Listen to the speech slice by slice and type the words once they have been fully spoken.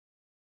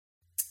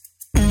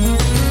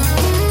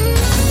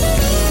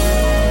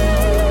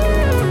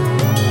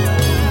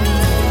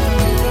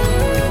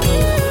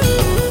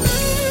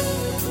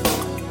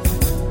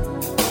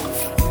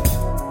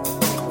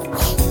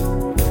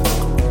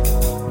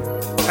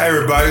Hi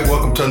everybody,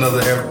 welcome to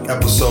another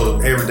episode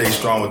of Everyday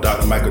Strong with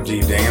Dr. Michael G.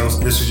 Daniels.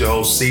 This is your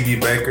host,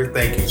 CB Baker.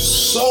 Thank you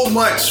so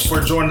much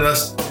for joining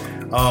us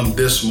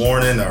this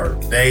morning or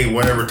day,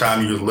 whatever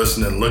time you're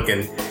listening,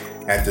 looking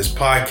at this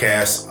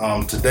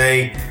podcast.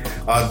 Today,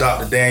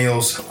 Dr.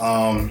 Daniels,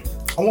 I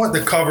wanted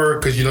to cover,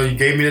 because you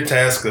gave me the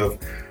task of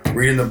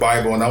reading the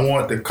Bible, and I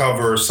wanted to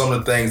cover some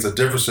of the things, the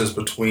differences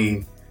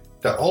between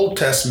the Old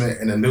Testament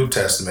and the New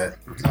Testament.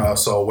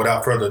 So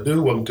without further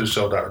ado, welcome to the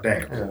show, Dr.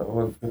 Daniels. Yeah,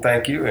 well,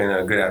 thank you,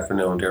 and good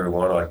afternoon to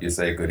everyone. Like you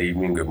say, good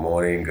evening, good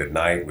morning, good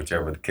night,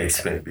 whichever the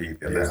case may be, if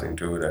you're listening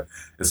to it.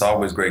 It's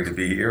always great to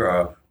be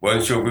here.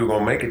 Wasn't sure if we were going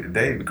to make it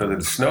today because of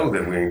the snow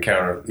that we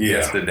encountered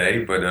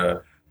yesterday,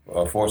 but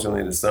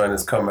fortunately the sun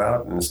has come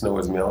out and the snow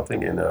is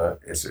melting, and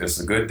it's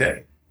a good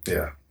day.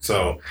 Yeah.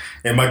 So,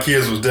 and my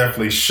kids was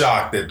definitely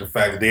shocked at the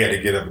fact that they had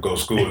to get up and go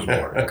to school this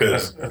morning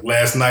because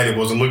last night it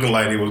wasn't looking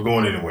like it was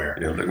going anywhere.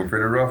 Yeah, looking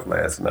pretty rough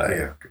last night.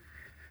 Yeah.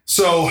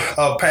 So,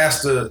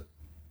 Pastor,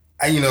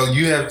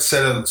 you have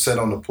said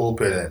on the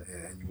pulpit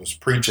and you was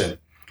preaching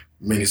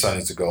many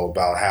Sundays ago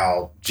about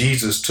how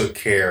Jesus took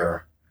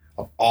care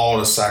of all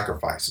the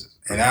sacrifices.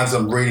 And as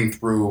I'm reading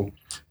through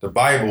the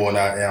Bible, and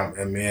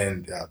I'm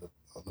in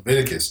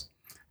Leviticus,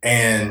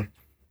 and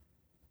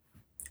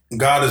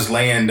God is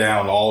laying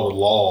down all the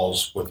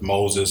laws with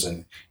Moses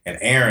and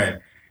Aaron,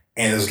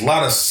 and there's a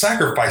lot of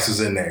sacrifices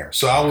in there.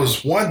 So I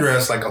was wondering,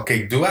 it's like,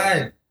 okay, do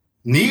I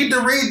need to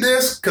read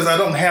this? Because I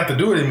don't have to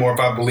do it anymore if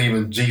I believe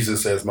in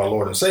Jesus as my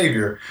Lord and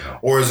Savior.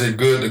 Or is it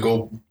good to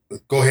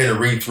go ahead and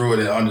read through it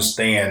and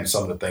understand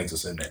some of the things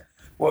that's in there?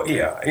 Well,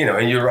 yeah,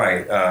 and you're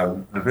right.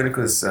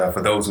 Leviticus,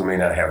 for those who may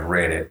not have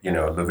read it,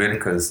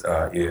 Leviticus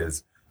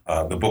is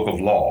the book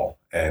of law.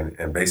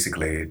 And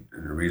basically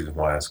the reason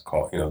why it's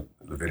called,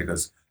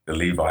 Leviticus, the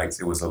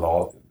Levites, it was the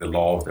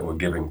laws that were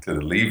given to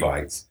the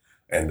Levites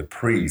and the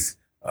priests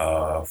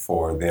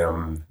for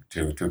them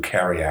to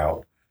carry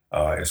out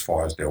as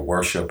far as their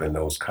worship and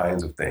those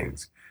kinds of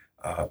things.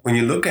 When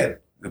you look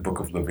at the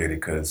book of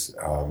Leviticus,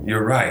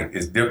 you're right.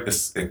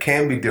 It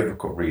can be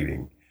difficult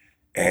reading.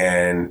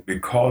 And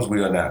because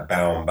we are not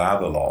bound by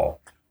the law,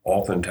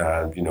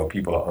 oftentimes,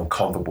 people are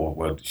uncomfortable.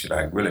 Well, should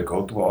I really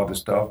go through all this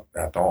stuff?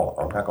 After all,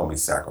 I'm not going to be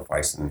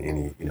sacrificing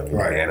any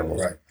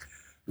animals. Right.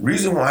 The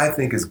reason why I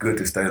think it's good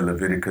to study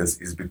Leviticus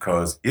is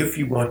because if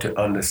you want to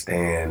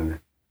understand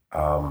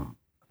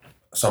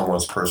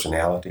someone's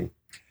personality,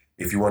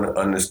 if you want to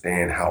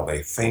understand how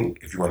they think,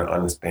 if you want to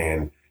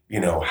understand,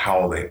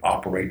 how they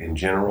operate in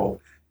general,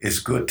 it's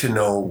good to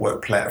know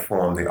what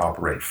platform they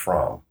operate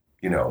from.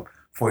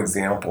 For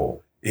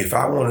example, if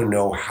I want to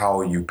know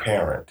how you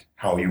parent,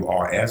 how you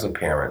are as a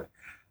parent,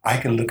 I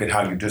can look at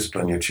how you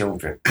discipline your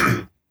children.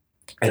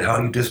 And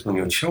how you discipline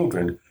your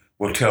children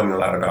will tell me a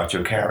lot about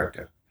your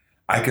character.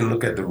 I can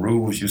look at the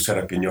rules you set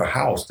up in your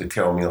house to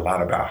tell me a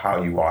lot about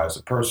how you are as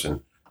a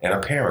person and a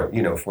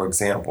parent. For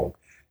example,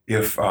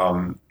 if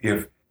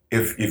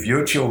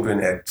your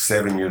children at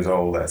 7 years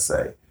old, let's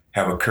say,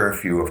 have a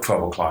curfew of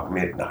 12 o'clock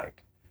midnight,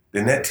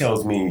 then that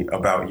tells me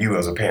about you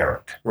as a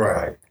parent.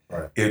 Right.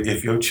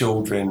 If your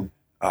children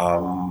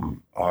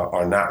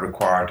are not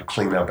required to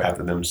clean up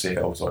after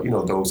themselves or,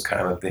 those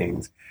kind of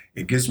things,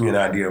 it gives me an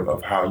idea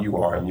of how you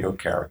are and your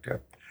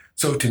character.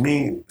 So to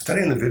me,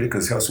 studying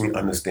Leviticus helps me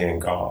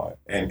understand God.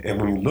 And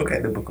when you look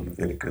at the book of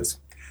Leviticus,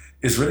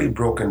 it's really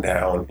broken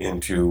down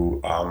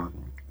into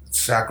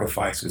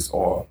sacrifices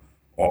or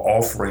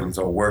offerings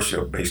or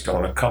worship based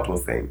on a couple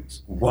of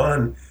things.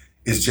 One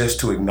is just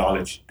to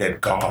acknowledge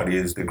that God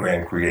is the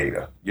grand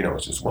creator.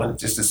 It's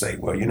just to say,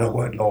 well, you know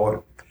what,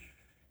 Lord,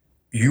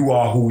 you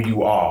are who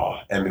you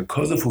are. And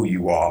because of who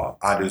you are,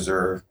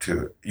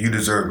 you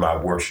deserve my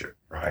worship,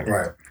 right?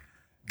 Right.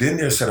 Then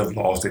there's a set of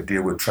laws that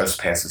deal with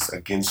trespasses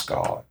against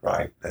God,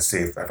 right? Let's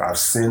say if I've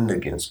sinned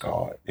against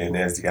God, then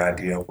there's the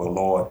idea of, well,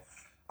 Lord,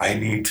 I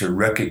need to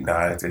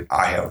recognize that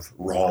I have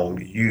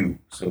wronged you.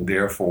 So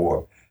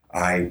therefore,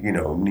 I,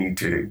 need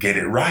to get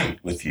it right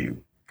with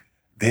you.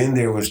 Then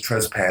there was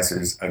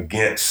trespasses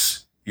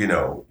against,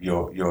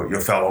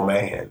 your fellow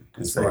man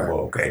to say, well,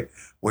 okay,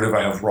 what if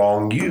I have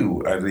wronged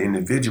you as an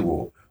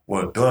individual?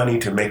 Well, do I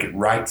need to make it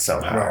right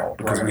somehow?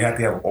 Because we have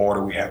to have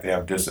order, we have to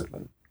have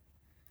discipline.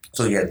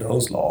 So you had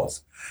those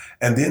laws.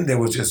 And then there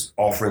was just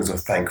offerings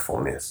of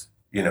thankfulness.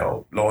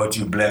 Lord,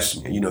 you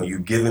blessed me.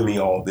 You've given me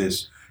all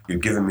this.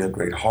 You've given me a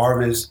great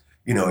harvest.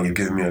 You've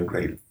given me a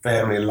great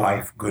family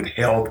life, good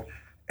health.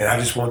 And I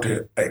just want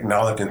to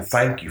acknowledge and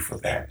thank you for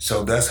that.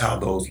 So that's how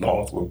those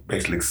laws were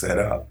basically set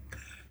up.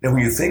 Now,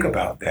 when you think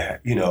about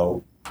that,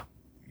 you're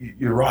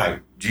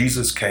right.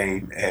 Jesus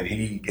came and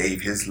he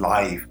gave his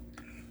life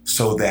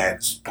so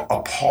that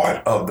a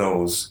part of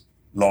those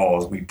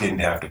laws we didn't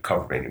have to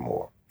cover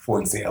anymore. For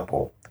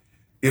example,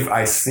 if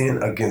I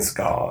sin against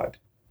God,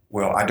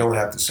 well, I don't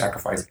have to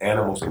sacrifice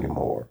animals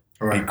anymore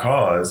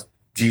because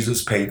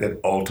Jesus paid that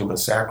ultimate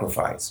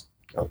sacrifice,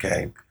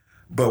 okay?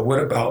 But what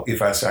about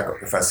if I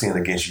sin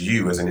against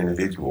you as an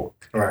individual?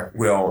 Right.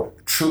 Well,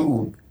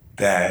 true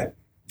that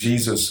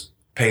Jesus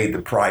paid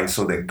the price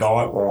so that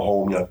God won't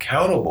hold me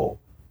accountable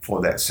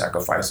for that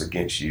sacrifice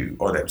against you,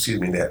 or that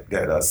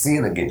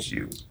sin against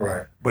you.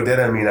 Right. But that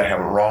doesn't mean I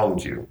haven't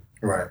wronged you.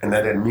 Right. And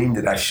that doesn't mean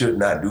that I should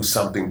not do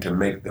something to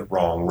make the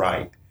wrong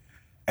right.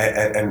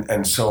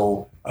 And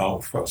so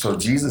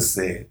Jesus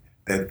said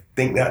that,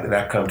 think not that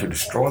I come to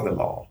destroy the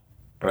law,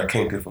 but I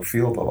came to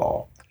fulfill the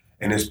law.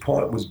 And his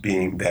point was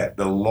being that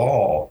the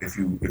law, if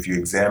you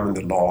examine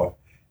the law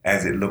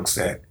as it looks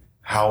at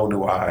how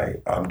do I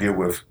deal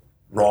with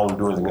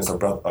wrongdoings against a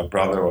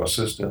brother or a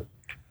sister,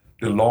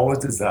 the law is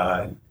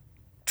designed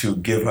to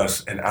give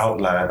us an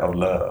outline of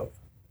love.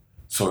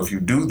 So if you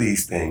do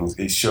these things,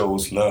 it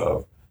shows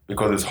love,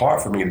 because it's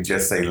hard for me to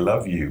just say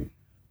love you,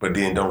 but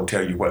then don't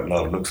tell you what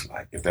love looks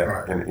like. If that,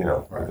 right.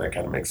 If that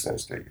kind of makes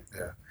sense to you.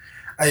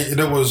 Yeah.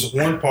 There was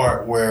one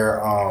part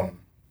where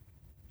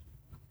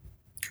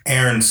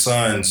Aaron's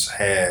sons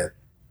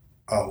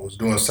was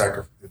doing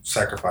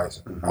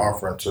sacrificing, mm-hmm.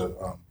 offering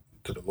to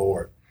the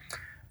Lord,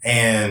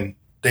 and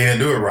they didn't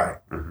do it right,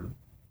 mm-hmm.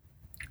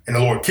 and the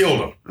Lord killed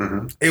them.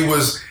 Mm-hmm. It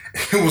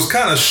was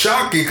kind of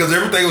shocking because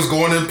everything was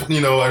going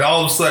in, and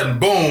all of a sudden,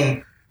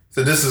 boom!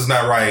 So this is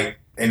not right,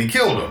 and He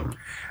killed them.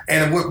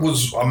 And what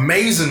was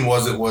amazing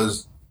was it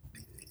was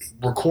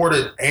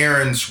recorded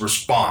Aaron's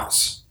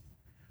response,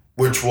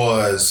 which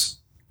was,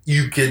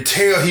 you could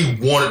tell he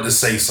wanted to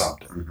say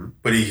something, mm-hmm.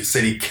 but he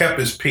said he kept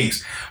his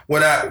peace.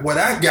 What I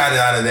got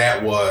out of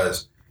that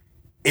was,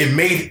 it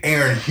made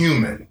Aaron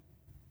human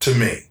to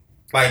me.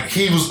 Like,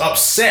 he was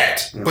upset,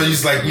 mm-hmm. but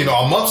he's like,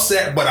 I'm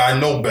upset, but I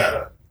know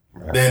better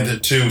than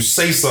to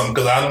say something,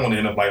 because I don't want to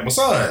end up like my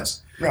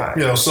sons.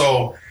 Right.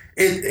 So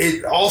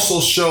it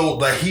also showed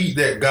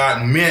that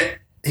God meant,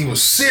 He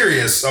was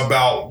serious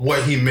about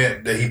what He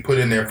meant that He put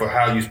in there for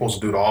how you're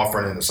supposed to do the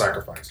offering and the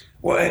sacrifice.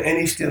 Well, and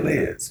He still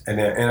is. And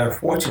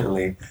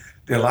unfortunately,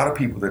 there are a lot of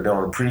people that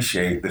don't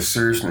appreciate the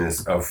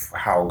seriousness of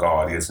how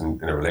God is in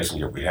the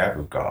relationship we have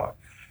with God.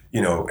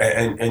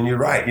 And you're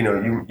right.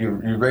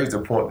 You raised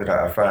a point that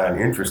I find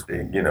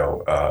interesting.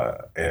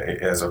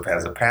 As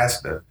a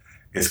pastor,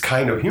 it's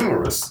kind of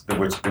humorous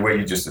the way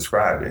you just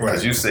described it,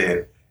 because you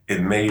said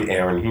it made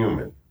Aaron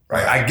human.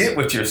 Right. I get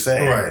what you're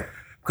saying. Right.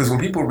 Because when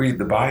people read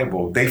the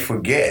Bible, they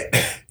forget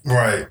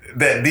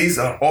that these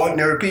are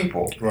ordinary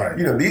people. Right.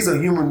 These are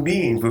human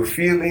beings with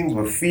feelings,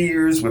 with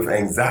fears, with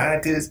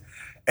anxieties.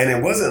 And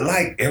it wasn't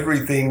like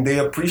everything they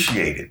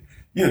appreciated.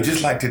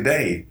 Just like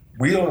today,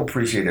 we don't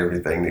appreciate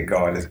everything that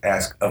God has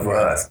asked of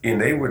us.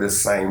 And they were the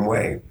same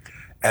way.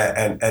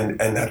 And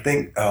I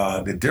think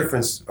the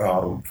difference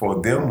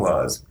for them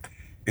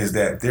is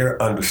that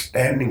their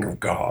understanding of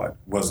God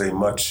was a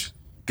much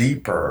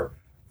deeper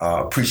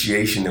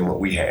appreciation than what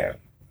we have.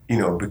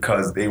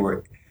 Because they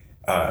were,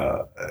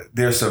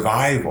 their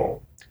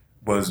survival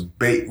was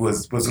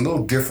a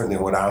little different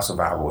than what our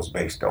survival was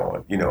based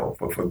on.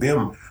 For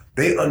them,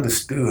 they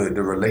understood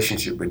the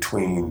relationship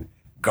between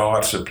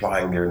God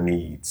supplying their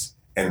needs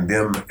and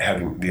them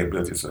having the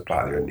ability to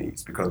supply their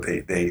needs, because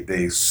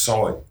they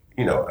saw it,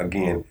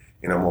 again,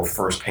 in a more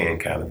firsthand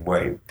kind of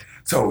way.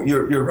 So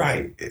you're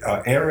right.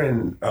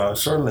 Aaron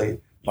certainly,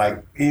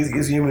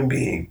 he's a human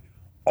being.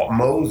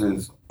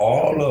 Moses,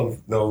 all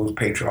of those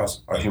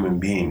patriarchs are human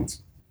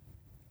beings.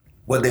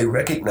 What they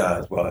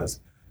recognized was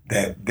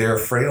that their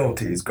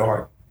frailties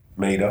God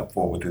made up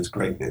for with His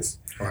greatness.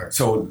 Right.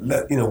 So,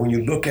 when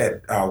you look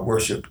at our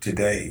worship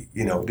today,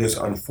 there's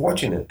an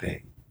unfortunate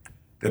thing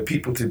that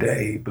people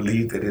today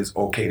believe that it's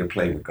okay to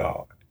play with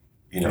God.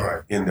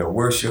 In their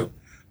worship,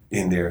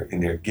 in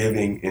their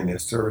giving, in their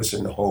service,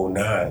 in the whole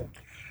nine.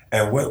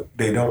 And what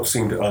they don't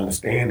seem to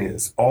understand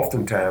is,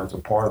 oftentimes a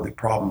part of the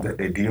problem that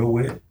they deal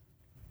with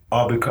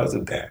are because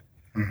of that.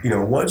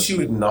 Mm-hmm. Once you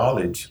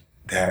acknowledge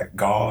that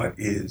God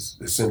is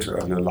the center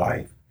of your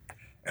life,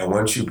 and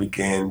once you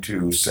begin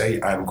to say,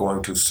 I'm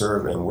going to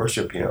serve and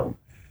worship Him,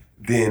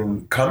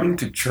 then coming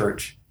to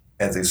church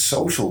as a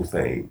social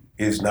thing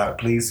is not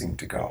pleasing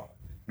to God.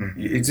 Mm-hmm.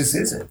 It just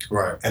isn't.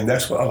 Right. And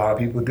that's what a lot of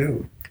people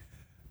do.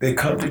 They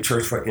come to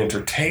church for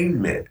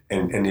entertainment.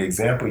 And the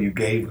example you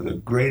gave was a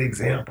great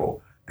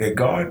example, that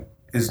God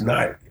is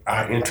not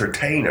our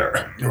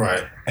entertainer.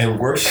 Right. And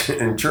worship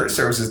and church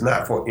service is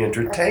not for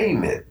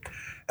entertainment.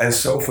 And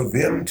so for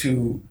them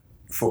to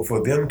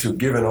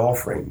give an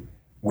offering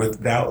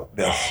without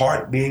their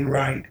heart being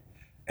right,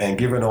 and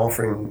give an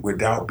offering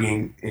without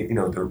being, in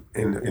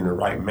the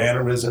right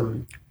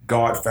mannerism,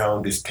 God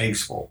found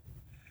distasteful.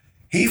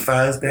 He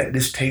finds that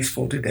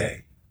distasteful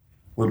today.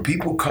 When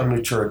people come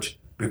to church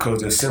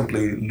because they're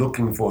simply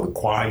looking for the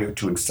choir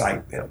to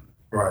excite them.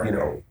 Right.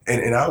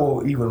 And I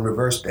will even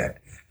reverse that.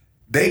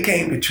 They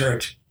came to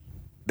church,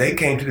 they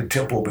came to the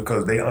temple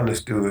because they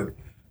understood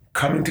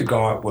coming to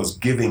God was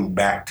giving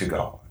back to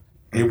God.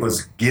 It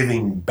was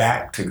giving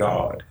back to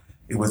God.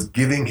 It was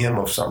giving Him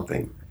of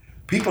something.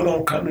 People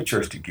don't come to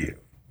church to give.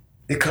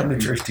 They come to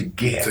church to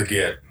get. To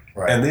get,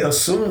 right. And they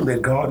assume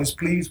that God is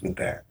pleased with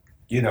that,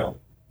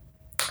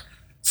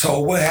 So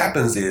what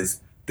happens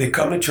is they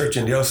come to church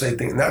and they'll say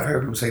things, and I've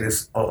heard people say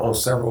this on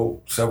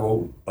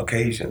several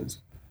occasions,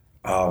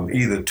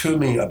 either to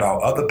me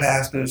about other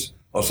pastors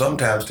or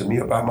sometimes to me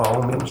about my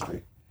own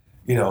ministry,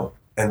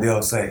 and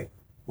they'll say,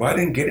 Well, I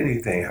didn't get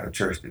anything out of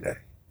church today.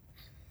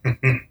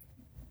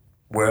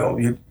 Well,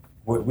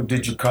 what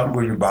did you come?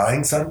 Were you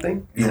buying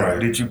something? Right.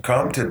 Did you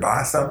come to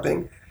buy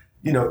something?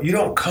 You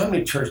don't come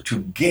to church to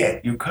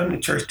get. You come to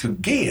church to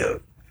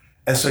give.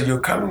 And so you're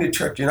coming to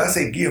church, and I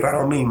say give, I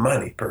don't mean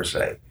money per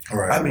se.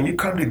 Right. I mean, you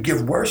come to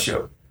give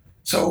worship.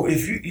 So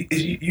if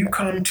you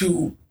come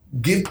to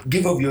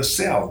give of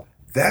yourself,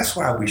 that's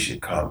why we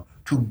should come,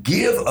 to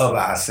give of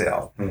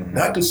ourselves,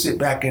 not to sit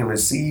back and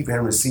receive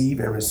and receive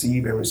and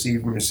receive and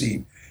receive and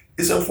receive.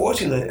 It's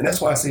unfortunate, and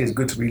that's why I say it's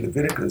good to read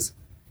Leviticus,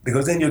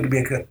 because then you'll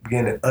begin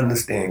to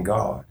understand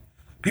God.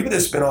 People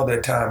that spend all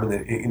their time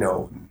in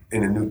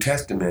the New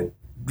Testament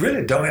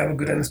really don't have a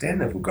good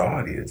understanding of who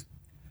God is.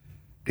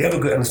 They have a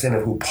good understanding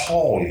of who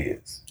Paul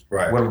is,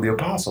 right? One of the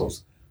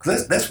apostles,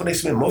 because that's what they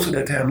spend most of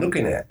their time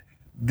looking at,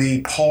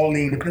 the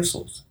Pauline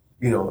epistles,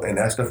 and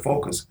that's their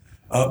focus,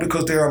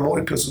 because there are more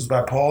epistles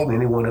by Paul than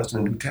anyone else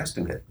in the New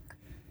Testament.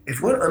 If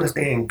you want to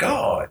understand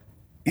God,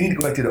 you need to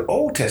go back to the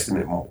Old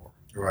Testament more,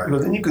 right?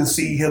 Because then you can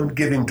see him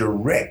giving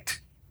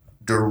direct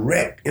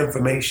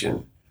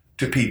information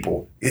to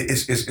people.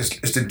 It's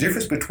the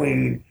difference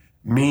between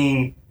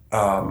me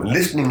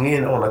listening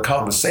in on a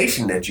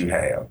conversation that you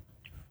have,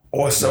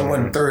 or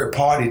someone third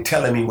party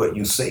telling me what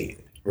you said.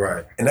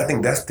 Right. And I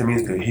think that's, to me,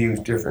 is the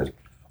huge difference.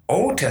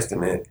 Old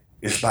Testament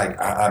is like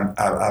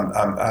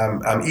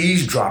I'm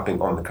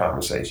eavesdropping on the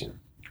conversation.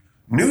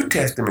 New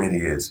Testament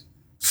is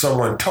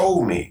someone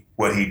told me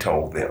what he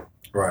told them.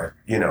 Right.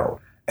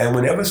 And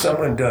whenever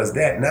someone does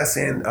that, not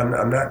saying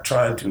I'm not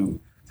trying to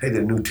say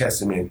the New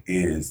Testament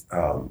is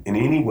in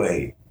any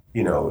way,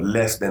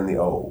 less than the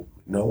Old.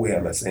 No way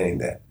am I saying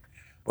that.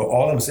 But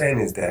all I'm saying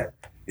is that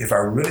if I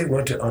really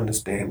want to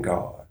understand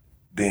God,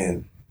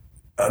 then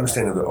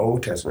understanding the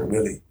Old Testament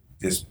really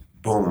just,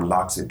 boom,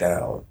 locks it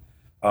down.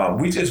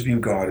 We just view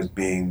God as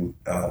being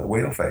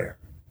welfare.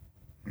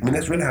 I mean,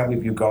 that's really how we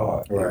view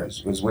God. Right.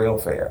 It's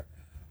welfare.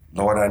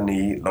 Lord, I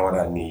need, Lord,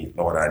 I need,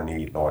 Lord, I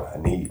need, Lord, I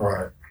need.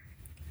 Right.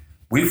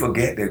 We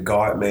forget that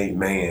God made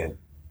man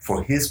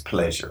for his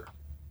pleasure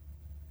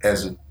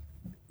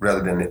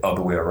rather than the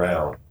other way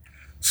around.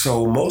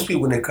 So most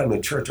people, when they come to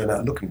church, are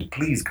not looking to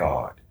please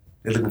God.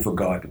 They're looking for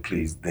God to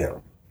please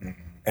them.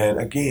 Mm-hmm. And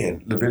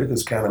again,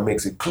 Leviticus kind of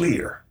makes it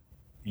clear.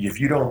 If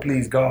you don't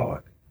please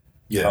God,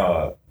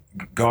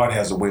 God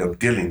has a way of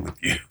dealing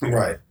with you.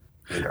 Right.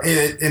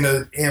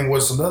 And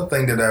what's another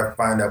thing that I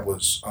find that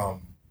was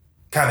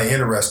kind of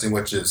interesting,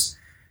 which is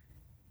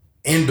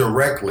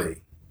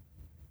indirectly,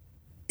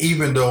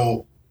 even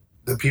though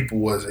the people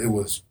it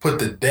was put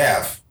to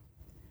death,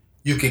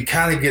 you could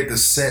kind of get the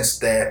sense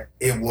that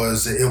it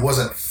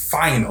wasn't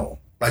final.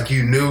 Like,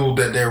 you knew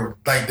that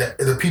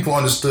the people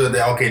understood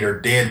that, okay, they're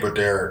dead, but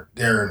they're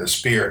in the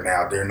spirit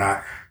now. They're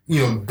not,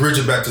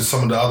 bridging back to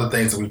some of the other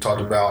things that we talked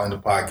about in the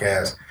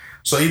podcast.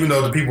 So even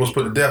though the people was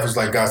put to death, it's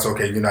like, God's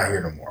okay, you're not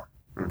here no more.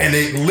 Mm-hmm. And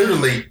they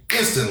literally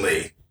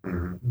instantly,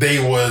 they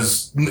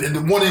won't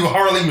even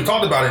hardly even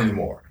talked about it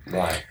anymore.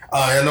 Right.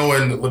 I know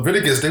in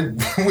Leviticus, they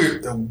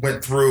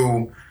went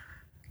through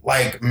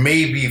like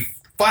maybe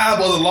 5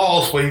 other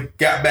laws before he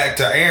got back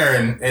to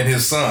Aaron and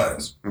his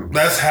sons. Mm-hmm.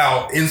 That's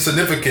how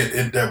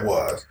insignificant that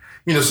was.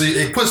 So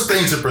it puts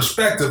things in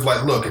perspective.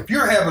 Like, look, if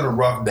you're having a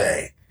rough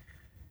day,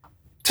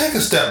 take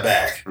a step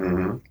back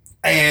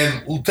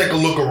and take a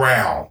look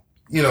around.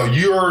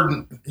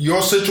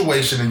 Your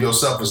situation and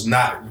yourself is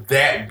not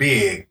that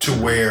big to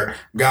where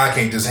God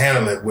can't just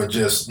handle it with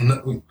just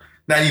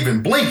not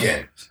even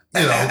blinking.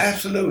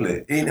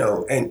 Absolutely.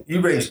 And you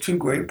raised 2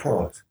 great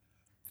points.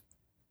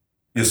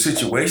 Your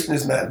situation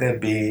is not that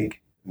big,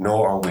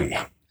 nor are we.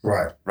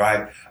 Right.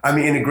 Right. I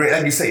mean,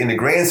 like you say, in the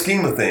grand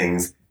scheme of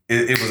things,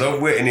 it was over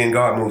with, and then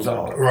God moves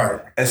on. Right.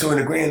 And so in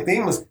the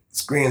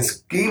grand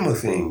scheme of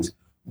things,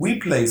 we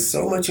place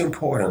so much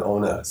importance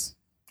on us.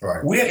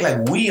 Right. We act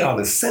like we are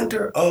the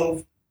center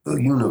of the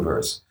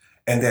universe,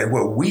 and that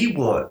what we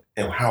want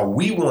and how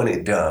we want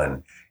it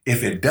done,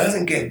 if it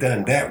doesn't get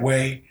done that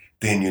way,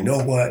 then you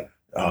know what?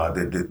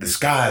 The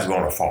sky is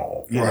going to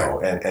fall, you know,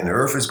 and the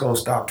earth is going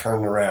to stop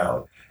turning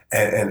around.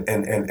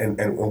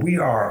 And we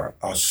are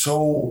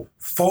so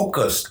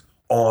focused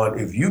on,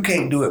 if you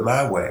can't do it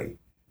my way,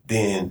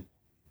 then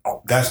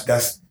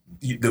that's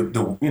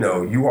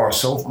you are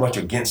so much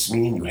against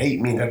me and you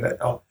hate me.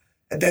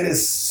 That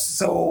is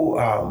so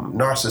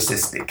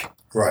narcissistic,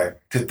 right?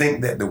 To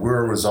think that the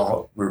world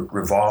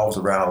revolves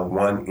around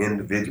one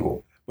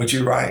individual. But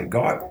you're right.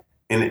 God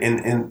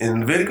in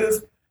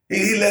Leviticus,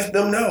 he let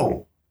them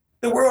know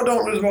the world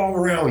don't revolve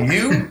around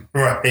you.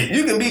 Right.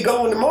 You can be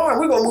going tomorrow,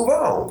 and we're gonna move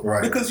on.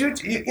 Right. Because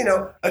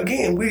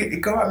again,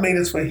 God made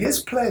us for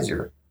His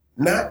pleasure,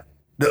 not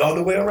the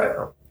other way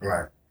around.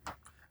 Right.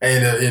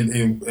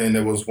 And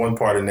there was one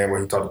part in there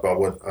where he talked about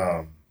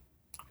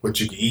what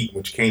you can eat,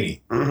 what you can't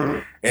eat. Mm-hmm.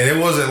 And it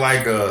wasn't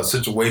like a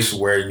situation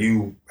where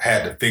you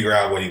had to figure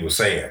out what he was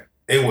saying.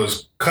 It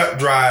was cut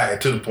dry and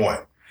to the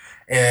point.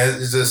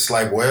 And it's just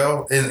like,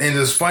 well, and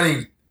it's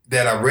funny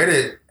that I read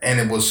it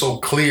and it was so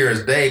clear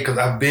as day, because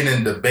I've been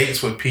in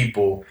debates with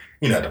people,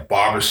 at the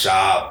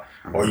barbershop,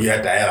 Or you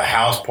have to at a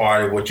house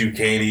party, what you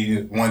can't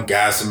eat. One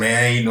guy said,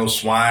 man, I ain't no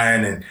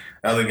swine. And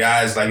other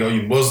guys like, oh,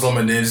 you Muslim.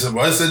 And then he said,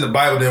 well, it's in the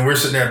Bible. Then we're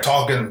sitting there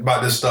talking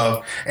about this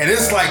stuff. And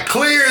it's like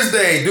clear as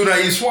day, do not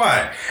eat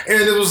swine.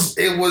 And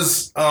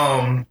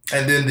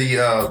and then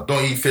the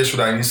don't eat fish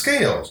without any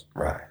scales.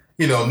 Right.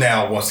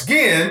 Now, once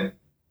again,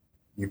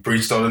 you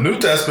preached on the New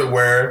Testament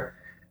where,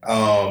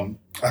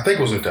 I think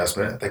it was New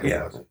Testament. I think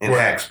it was. In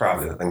Acts,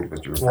 probably, I think it was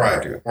you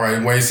referring to.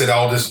 Right. When he said,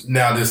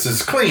 this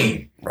is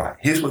clean. Right.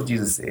 Here's what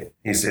Jesus said.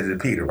 He said to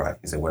Peter, right?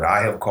 He said, what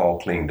I have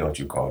called clean, don't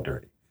you call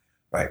dirty.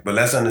 Right. But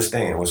let's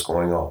understand what's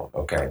going on.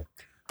 Okay.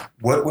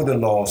 What were the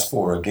laws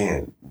for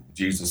again?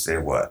 Jesus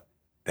said what?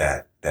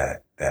 That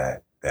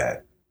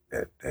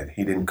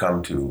he didn't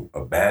come to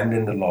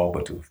abandon the law,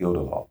 but to fulfill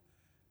the law.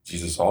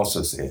 Jesus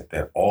also said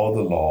that all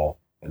the law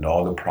and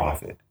all the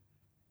prophet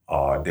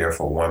are there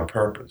for one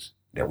purpose,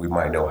 that we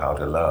might know how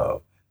to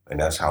love. And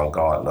that's how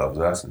God loves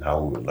us and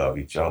how we would love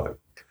each other.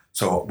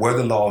 So were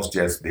the laws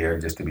just there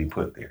just to be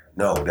put there?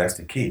 No, that's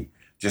the key.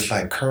 Just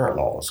like current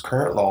laws.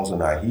 Current laws are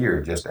not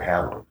here just to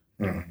have them.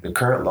 Mm-hmm. The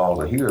current laws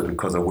are here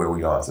because of where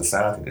we are in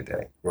society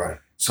today. Right.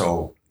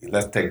 So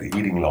let's take the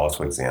eating laws,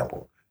 for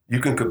example. You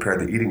can compare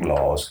the eating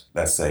laws,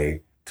 let's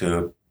say,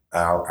 to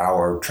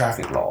our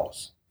traffic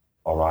laws.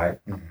 All right?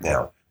 Mm-hmm.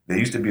 Now, there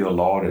used to be a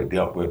law that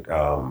dealt with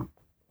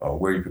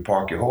where you could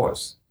park your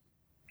horse.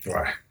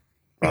 Right.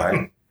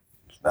 Right?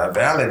 It's not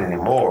valid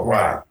anymore.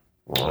 Right.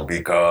 Well,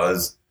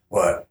 because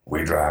what?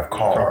 We drive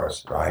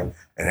cars, right?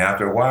 And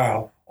after a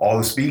while, all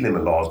the speed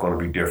limit law is going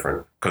to be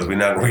different because we're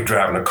not going to be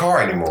driving a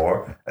car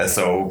anymore. And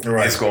so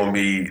it's going to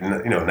be,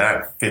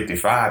 not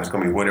 55. It's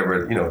going to be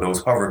whatever,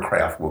 those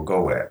hovercraft will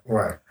go at.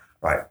 Right.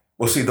 Right.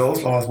 Well, see,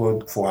 those laws were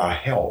for our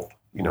health.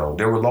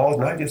 There were laws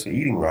not just for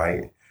eating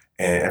right.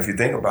 And if you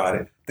think about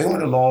it, they were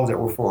the laws that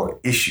were for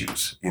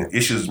issues.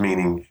 Issues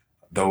meaning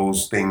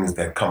those things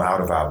that come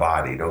out of our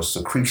body, those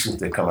secretions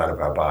that come out of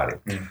our body.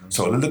 Mm-hmm.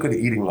 So let's look at the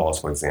eating laws,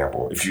 for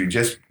example. If you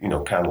just, kind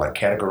of like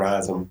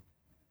categorize them,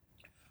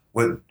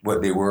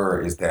 what they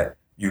were is that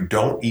you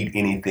don't eat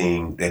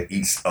anything that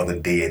eats other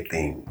dead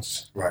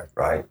things. Right.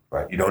 Right.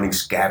 Right. You don't eat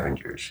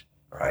scavengers.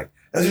 Right.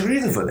 There's a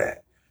reason for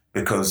that,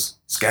 because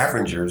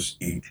scavengers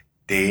eat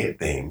dead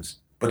things,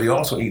 but they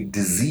also eat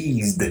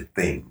diseased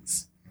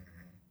things.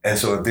 And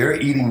so if they're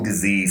eating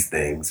diseased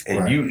things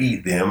and you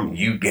eat them,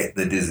 you get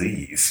the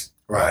disease.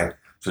 Right.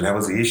 So that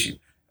was the issue.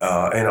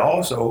 And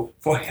also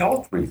for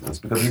health reasons,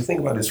 because if you think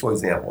about this, for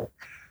example,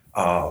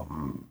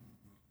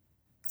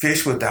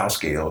 fish without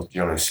scales,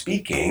 generally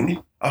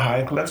speaking, are high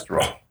in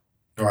cholesterol.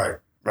 Right.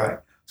 Right.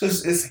 So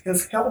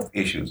it's health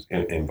issues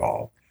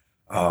involved.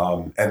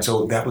 And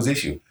so that was the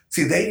issue.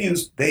 See, they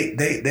use,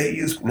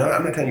 no,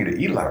 I'm not telling you to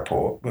eat a lot of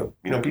pork, but,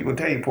 people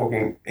tell you pork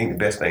ain't the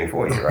best thing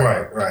for you,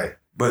 right? Right.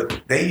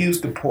 But they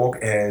used the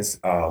pork as,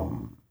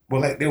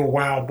 like they were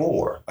wild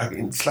boar. Like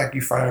it's like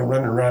you find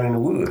running around in the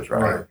woods,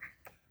 right?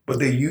 But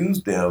they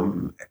used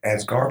them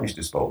as garbage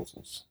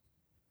disposals.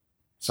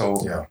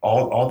 So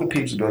all the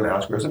pigs are doing the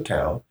outskirts of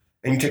town,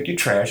 and you take your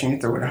trash and you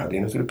throw it out there,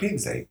 and so the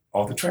pigs ate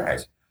all the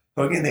trash.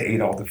 So again, they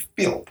ate all the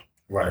filth.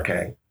 Right.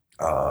 Okay.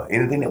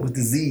 Anything that was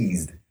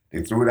diseased,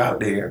 they threw it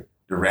out there.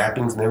 The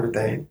wrappings and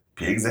everything,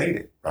 pigs ate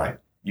it. Right.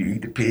 You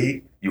eat the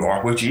pig, you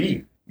are what you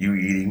eat. You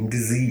eating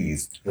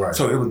disease. Right.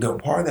 So it was the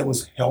part that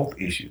was health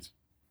issues.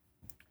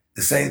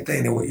 The same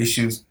thing, there were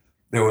issues,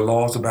 there were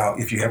laws about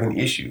if you have an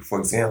issue. For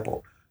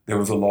example, there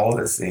was a law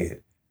that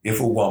said if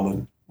a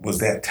woman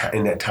was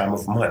in that time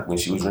of month when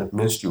she was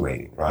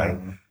menstruating, right,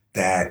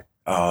 that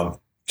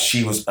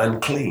she was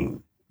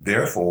unclean.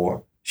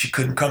 Therefore, she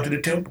couldn't come to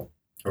the temple.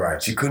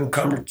 Right. She couldn't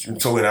come to,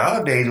 so in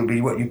our days it would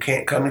be what, you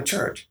can't come to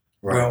church.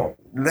 Right. Well,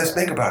 let's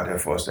think about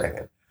that for a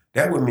second.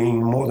 That would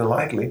mean more than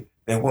likely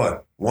that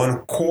what?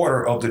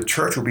 1/4 of the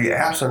church will be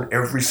absent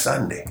every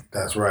Sunday.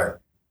 That's right.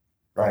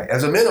 Right.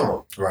 As a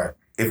minimum. Right.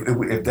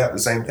 If that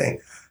was the same thing.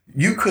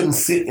 You couldn't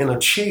sit in a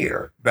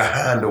chair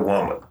behind a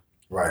woman.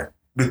 Right.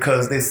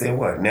 Because they say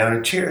what? Now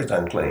the chair is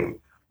unclean.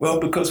 Well,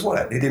 because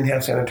what? They didn't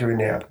have sanitary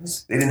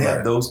napkins. They didn't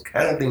have those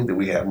kind of things that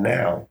we have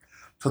now.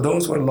 So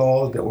those were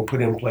laws that were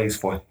put in place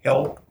for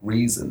health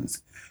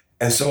reasons.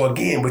 And so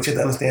again, but you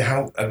have to understand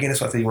how, again,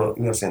 that's why I say you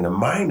understand the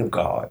mind of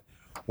God.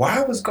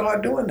 Why was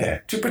God doing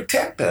that? To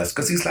protect us,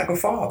 because he's like a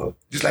father.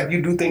 Just like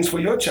you do things for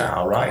your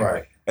child, right?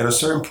 Right. At a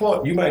certain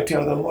point, you might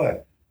tell them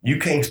what? You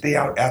can't stay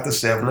out after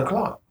 7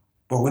 o'clock.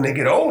 But when they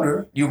get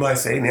older, you might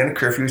say, then the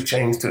curfew is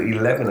changed to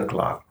 11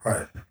 o'clock.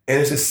 Right. And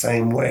it's the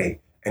same way.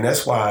 And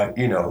that's why,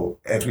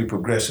 as we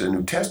progress to the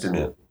New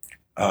Testament,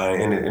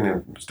 in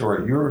the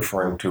story you're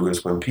referring to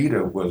is when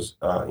Peter was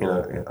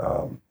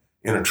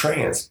in a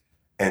trance,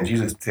 and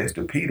Jesus says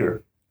to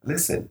Peter,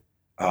 listen,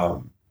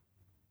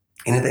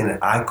 anything that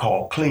I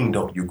call clean,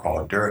 don't you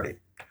call dirty.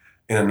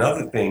 And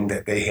another thing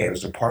that they had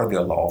as a part of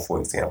their law, for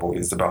example,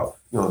 is about,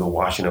 the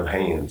washing of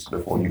hands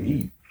before you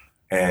eat.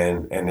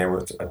 And there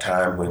was a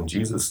time when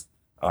Jesus'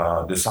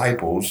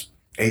 disciples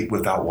ate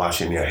without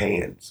washing their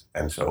hands.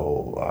 And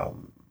so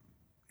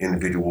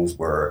individuals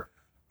were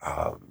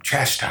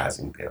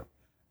chastising them.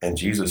 And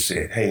Jesus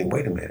said, hey,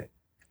 wait a minute.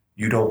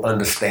 You don't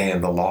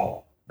understand the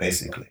law.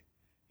 basically.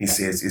 He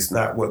says, it's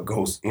not what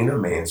goes in a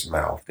man's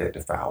mouth that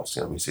defiles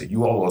him. He said,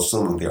 you all are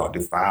assuming they are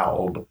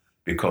defiled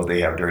because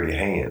they have dirty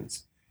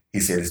hands. He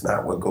said, it's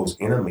not what goes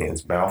in a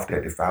man's mouth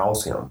that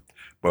defiles him,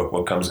 but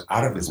what comes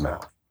out of his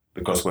mouth.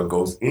 Because what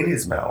goes in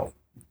his mouth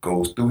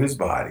goes through his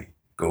body,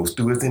 goes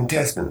through his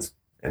intestines,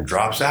 and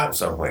drops out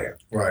somewhere.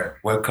 Right.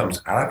 What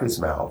comes out of his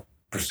mouth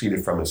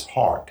proceeded from his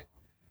heart.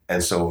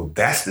 And so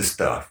that's the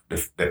stuff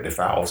that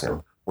defiles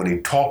him when he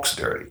talks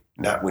dirty,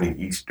 not when he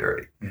eats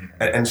dirty. Mm-hmm.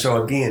 And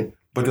so again,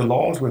 but the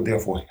laws were there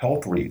for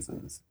health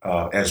reasons,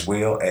 as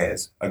well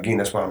as, again,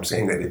 that's why I'm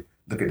saying that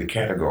look at the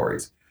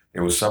categories.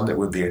 There was some that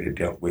were there that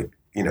dealt with,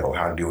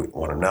 how to deal with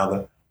one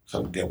another.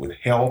 Some dealt with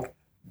health,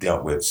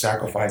 dealt with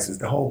sacrifices,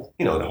 the whole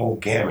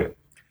gamut.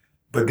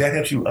 But that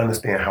helps you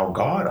understand how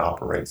God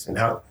operates and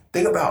how,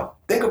 think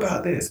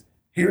about this.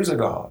 Here's a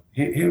God,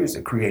 here is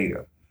a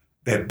creator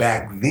that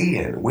back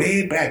then,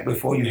 way back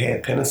before you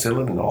had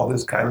penicillin and all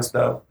this kind of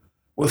stuff,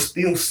 was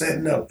still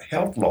setting up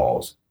health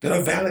laws that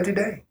are valid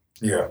today.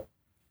 Yeah.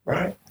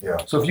 Right? Yeah.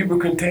 So if you were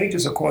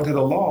contagious according to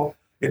the law,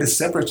 it is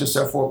separate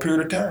yourself for a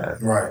period of time.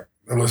 Right.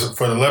 It was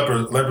for the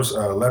lepers.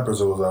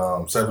 It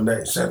was 7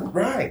 days.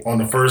 Right. On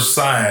the first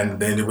sign,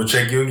 then they would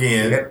check you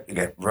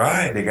again.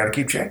 Right. They got to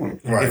keep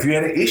checking. Right. If you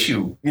had an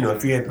issue,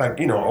 if you had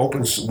an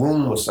open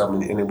wound or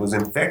something and it was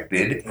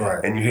infected,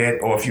 right. And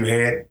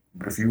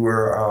if you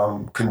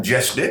were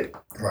congested,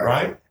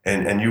 right,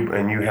 and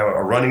you have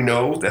a runny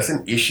nose, that's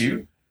an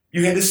issue.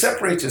 You had to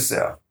separate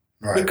yourself,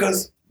 right,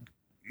 because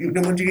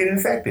when you get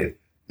infected.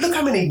 Look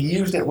how many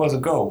years that was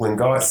ago when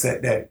God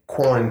set that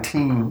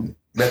quarantine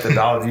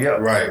methodology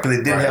up. Right. Because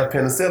it didn't have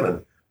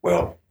penicillin.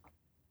 Well,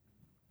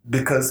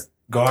 because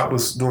God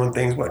was doing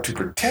things, to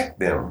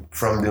protect them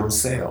from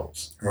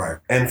themselves. Right.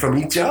 And from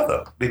each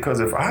other. Because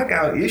if I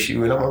got an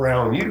issue and I'm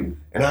around you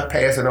and I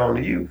pass it on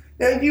to you,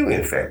 now you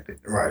infected.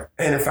 Right.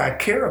 And if I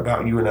care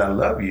about you and I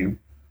love you,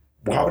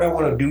 why would I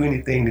want to do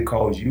anything to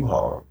cause you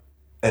harm?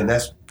 And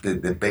that's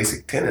the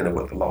basic tenet of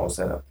what the law is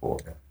set up for.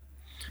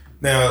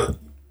 Now,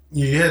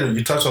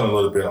 you touched on a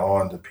little bit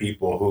on the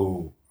people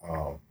who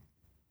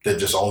that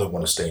just only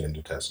want to stay in the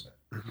New Testament.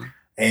 Mm-hmm.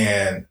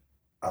 And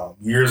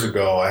years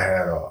ago, I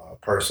had a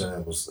person.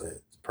 The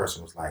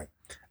person was like,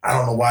 "I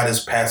don't know why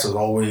this pastor's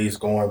always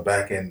going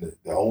back in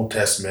the Old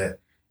Testament.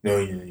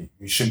 You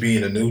should be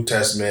in the New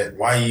Testament.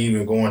 Why are you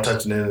even going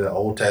touching into the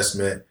Old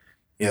Testament?"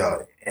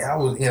 And I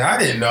was, I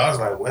didn't know. I was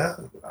like,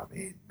 well,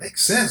 it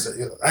makes sense.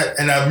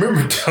 And I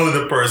remember telling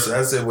the person,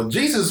 I said, well,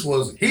 Jesus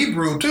was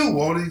Hebrew too,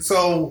 wasn't he?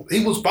 So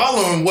he was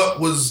following what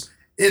was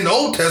in the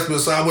Old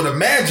Testament. So I would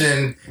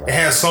imagine it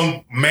has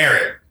some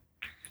merit.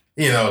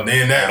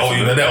 Then that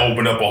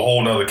opened up a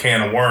whole nother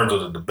can of worms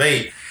of the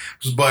debate.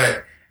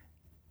 But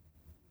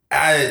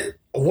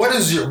what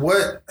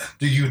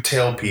do you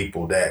tell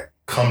people that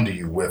come to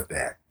you with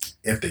that,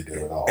 if they do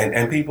at all?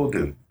 And people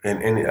do.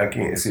 And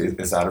again,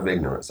 it's out of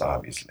ignorance,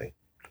 obviously.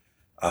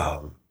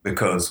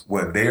 Because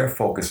what they're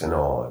focusing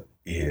on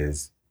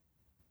is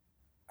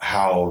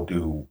how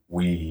do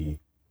we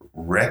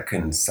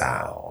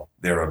reconcile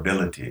their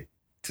ability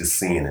to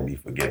sin and be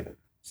forgiven.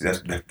 See,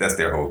 that's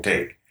their whole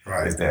take.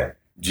 Right. Is that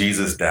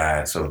Jesus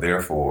died, so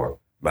therefore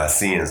my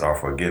sins are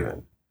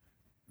forgiven.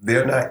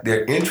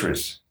 Their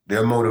interest,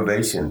 their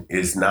motivation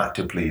is not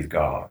to please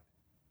God.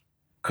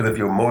 Because if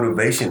your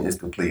motivation is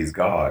to please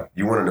God,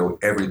 you want to know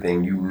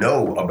everything you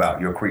know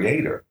about your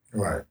Creator.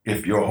 Right.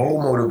 If your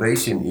whole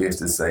motivation is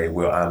to say,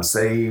 well, I'm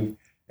saved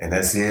and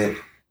that's it,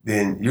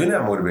 then you're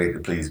not motivated to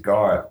please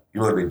God.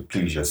 You're motivated to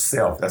please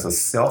yourself. That's a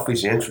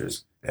selfish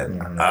interest. That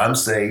I'm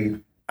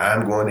saved,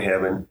 I'm going to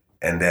heaven,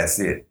 and that's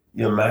it.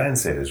 Your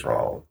mindset is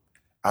wrong.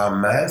 Our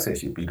mindset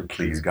should be to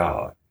please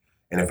God.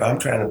 And if I'm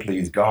trying to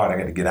please God, I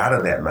got to get out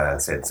of that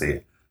mindset and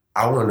say,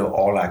 I want to know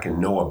all I can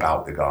know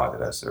about the God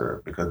that I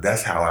serve, because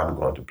that's how I'm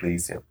going to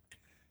please him.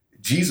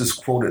 Jesus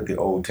quoted the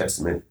Old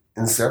Testament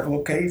in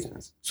several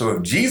occasions. So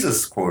if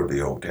Jesus quoted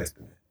the Old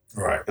Testament,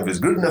 right, if it's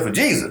good enough for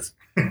Jesus,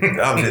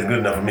 obviously it's good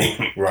enough for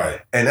me. Right.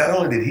 And not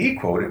only did he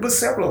quote it, but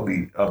several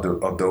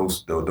of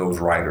those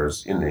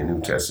writers in the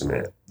New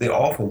Testament, they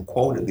often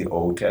quoted the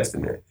Old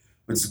Testament,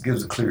 which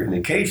gives a clear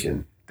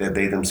indication that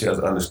they themselves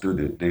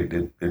understood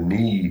the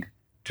need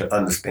to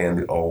understand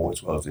the Old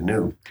as well as the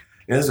New.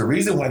 And there's a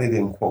reason why they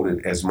didn't quote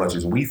it as much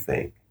as we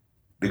think,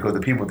 because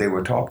the people they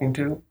were talking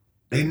to,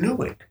 they knew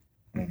it.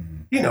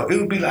 Mm-hmm. It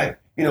would be like,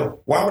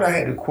 why would I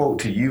have to quote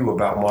to you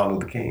about Martin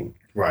Luther King?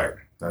 Right.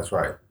 That's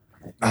right.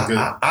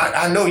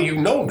 I know you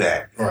know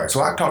that. Right.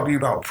 So I talk to you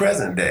about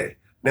present day.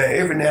 Now,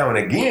 every now and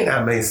again,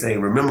 I may say,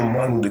 remember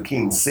Martin Luther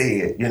King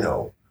said,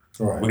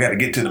 right, we got to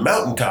get to the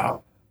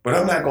mountaintop. But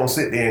I'm not going to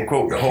sit there and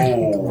quote the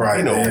whole,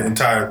 right, the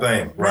entire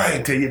thing.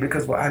 Right, to you,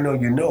 because I know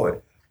you know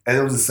it. And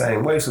it was the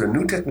same way. So the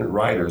New Testament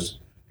writers,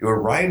 they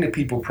were writing to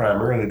people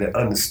primarily that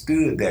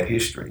understood that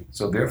history.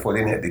 So therefore, they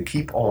didn't have to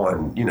keep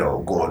on,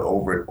 going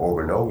over it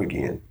over and over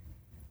again.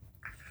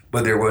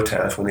 But there were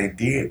times when they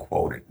did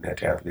quote it, and there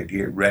times when they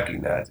did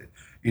recognize it.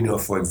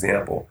 For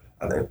example,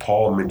 I think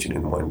Paul mentioned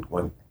in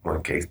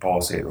one case,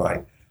 Paul said,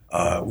 right,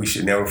 we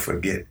should never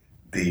forget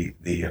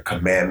the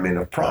commandment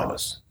of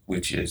promise,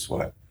 which is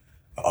what?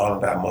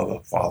 honor thy mother,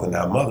 father, and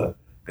thy mother,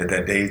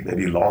 that days may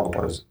be long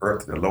upon this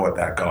earth that the Lord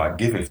thy God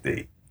giveth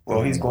thee.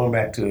 Well, he's going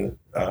back to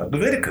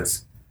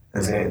Leviticus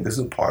and saying this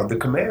is part of the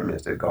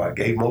commandments that God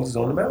gave Moses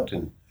on the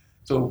mountain.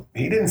 So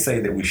he didn't say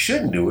that we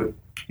shouldn't do it.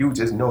 He was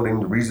just noting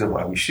the reason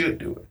why we should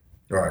do it.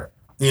 Right.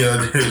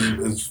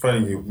 It's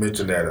funny you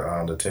mentioned that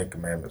on the Ten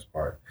Commandments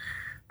part,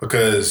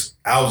 because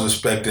I was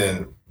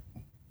expecting,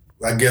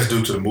 I guess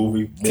due to the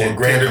movie, more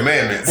grander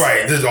commandments.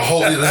 Right. There's a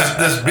whole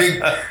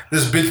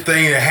this big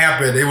thing that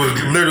happened. It was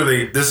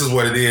literally, this is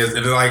what it is.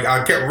 And like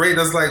I kept reading,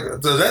 I was like,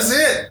 so that's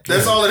it.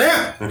 That's all it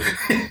happened.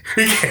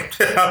 He came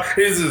down,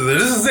 this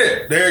is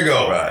it. There you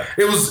go. Right.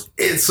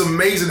 It's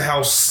amazing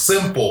how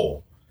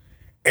simple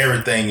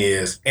everything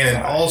is.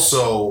 And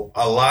also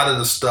a lot of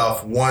the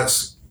stuff,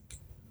 once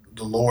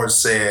the Lord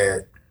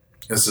said,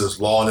 this is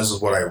law and this is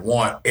what I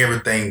want,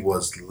 everything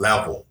was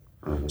level.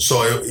 Mm-hmm.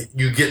 So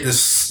you get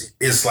this,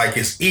 it's like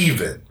it's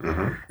even.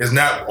 Mm-hmm. It's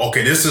not,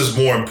 okay, this is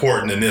more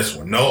important than this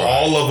one. No,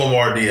 all of them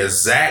are the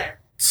exact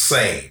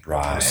same.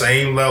 Right. The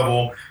same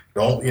level.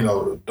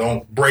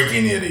 Don't break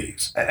any of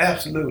these.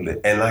 Absolutely.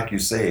 And like you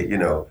said,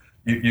 you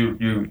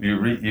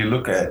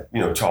look at,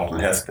 Charlton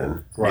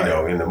Heston,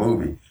 right. In the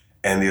movie,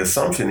 and the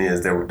assumption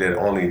is there are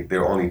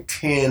only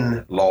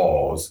 10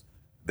 laws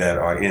that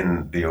are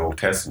in the Old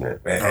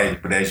Testament.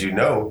 But as you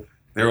know,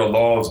 there are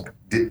laws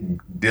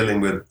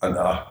dealing with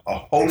a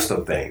host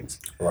of things.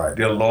 Right.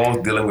 There are laws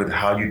dealing with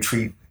how you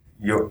treat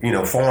your,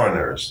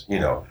 foreigners.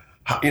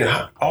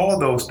 All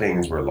those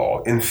things were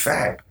law. In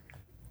fact,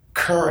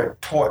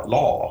 current taught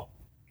law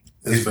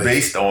is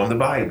based on the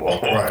Bible.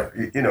 Right.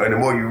 And the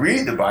more you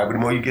read the Bible, the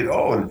more you get,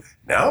 and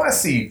now I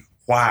see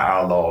why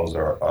our laws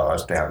are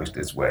established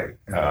this way,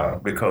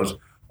 because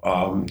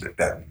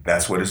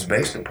that's what it's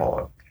based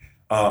upon.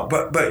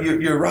 But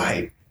you're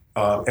right.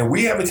 And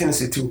we have a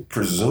tendency to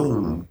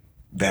presume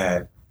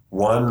that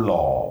one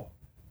law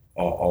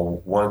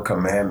or one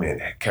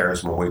commandment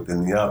carries more weight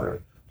than the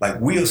other. Like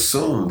we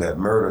assume that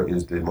murder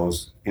is the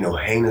most,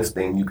 heinous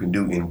thing you can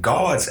do in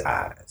God's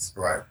eyes.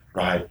 Right.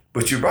 Right.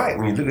 But you're right.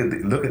 When you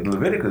look at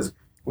Leviticus,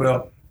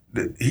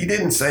 he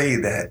didn't say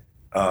that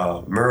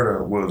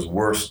murder was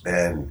worse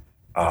than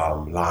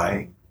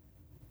lying.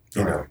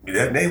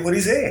 That ain't what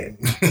he said.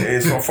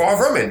 It's so far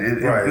from it.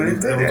 Right. It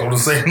was on the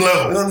same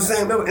level. It's on the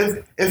same level.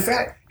 In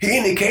fact, he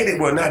indicated,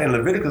 well, not in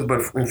Leviticus, but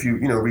if you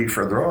read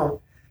further on,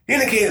 he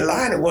indicated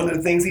lying as one of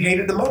the things he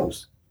hated the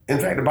most. In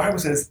fact, the Bible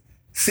says,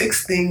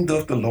 6 things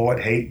doth the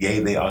Lord hate, yea,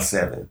 they are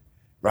 7.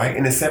 Right?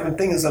 And the 7th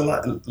thing is a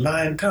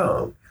lying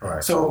tongue.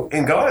 Right. So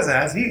in God's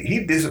eyes,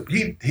 he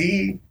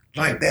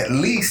like that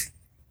least,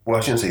 well, I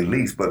shouldn't say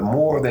least, but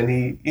more than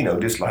he,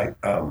 disliked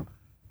a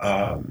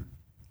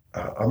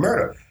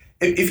murder.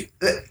 If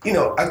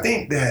I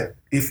think that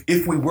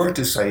if we were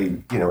to say,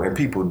 and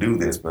people do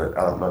this, but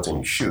I'm not saying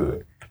you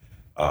should.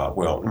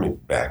 Let me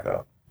back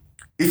up.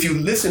 If you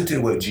listen to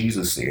what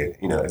Jesus said,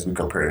 as we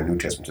compare the New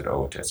Testament to the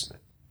Old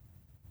Testament,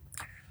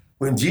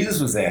 when Jesus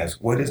was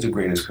asked, what is the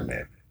greatest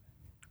commandment?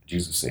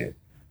 Jesus said,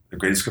 the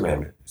greatest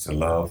commandment is to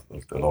love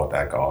the Lord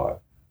thy God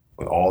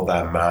with all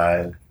thy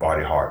mind,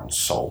 body, heart, and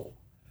soul.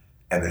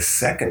 And the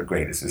second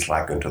greatest is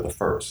like unto the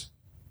first,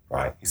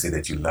 right? He said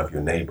that you love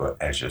your neighbor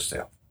as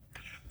yourself.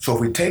 So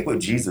if we take what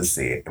Jesus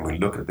said and we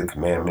look at the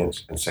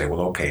commandments and say,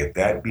 well, okay, if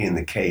that being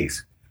the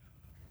case,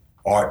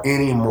 are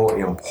any more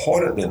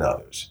important than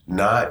others?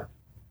 Not,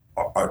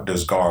 or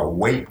does God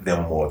weight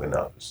them more than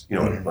others?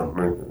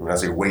 When I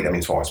say weight, I mean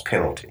as far as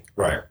penalty.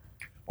 Right.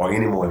 Or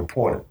any more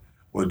important?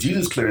 Well,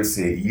 Jesus clearly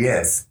said,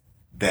 yes,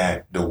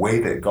 that the way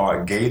that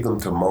God gave them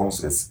to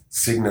Moses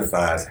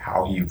signifies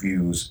how he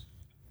views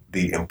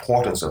the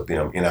importance of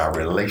them in our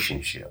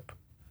relationship.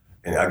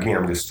 And again,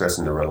 I'm just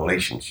stressing the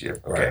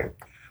relationship, okay? Right.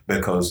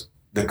 Because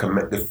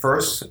the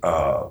first,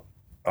 the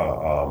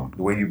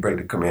way you break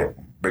the command,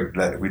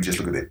 we just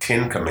look at the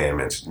 10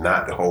 commandments,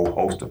 not the whole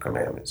host of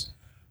commandments.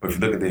 But if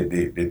you look at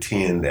the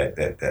 10 that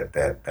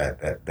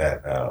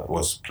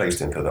was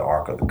placed into the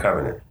Ark of the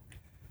Covenant,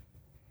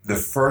 the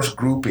first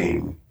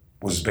grouping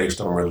was based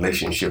on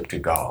relationship to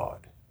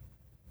God.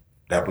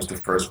 That was the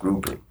first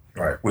grouping,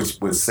 right? Which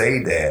would say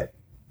that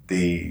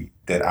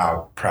that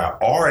our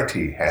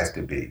priority has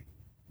to be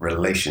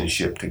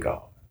relationship to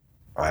God,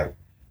 right?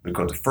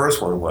 Because the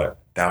first one, what?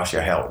 Thou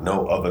shalt have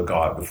no other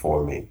God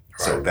before me. Right.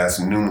 So that's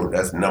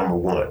number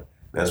one.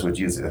 That's what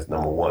Jesus said, that's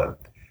number one.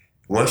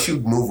 Once you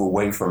move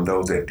away from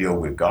those that deal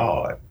with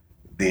God,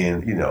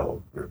 then,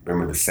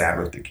 remember the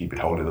Sabbath, to keep it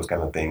holy, those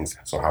kind of things.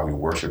 So how we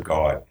worship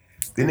God.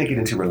 Then they get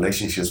into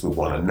relationships with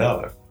one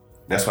another.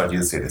 That's why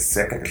Jesus said the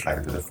second is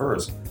like to the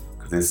first.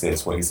 Because it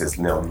says, he says,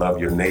 now love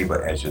your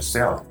neighbor as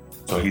yourself.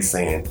 So he's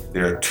saying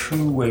there are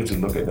 2 ways to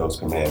look at those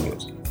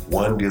commandments.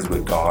 One deals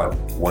with God,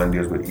 one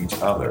deals with each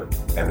other.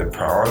 And the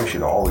priority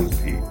should always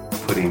be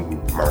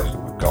putting mercy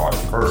with God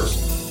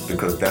first,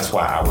 because that's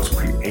why I was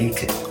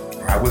created.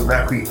 I was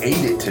not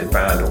created to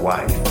find a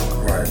wife.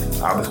 Right.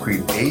 I was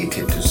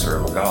created to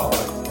serve a God.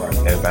 Right.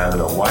 And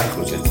finding a wife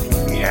was just to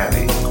keep me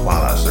happy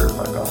while I serve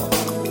my God.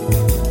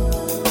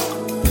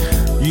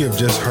 You have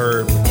just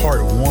heard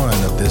part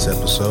 1 of this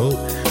episode.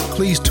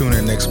 Please tune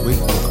in next week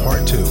for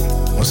part 2.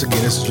 Once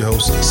again, this is your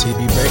host,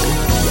 CB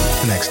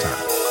Baker. Next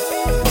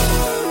time.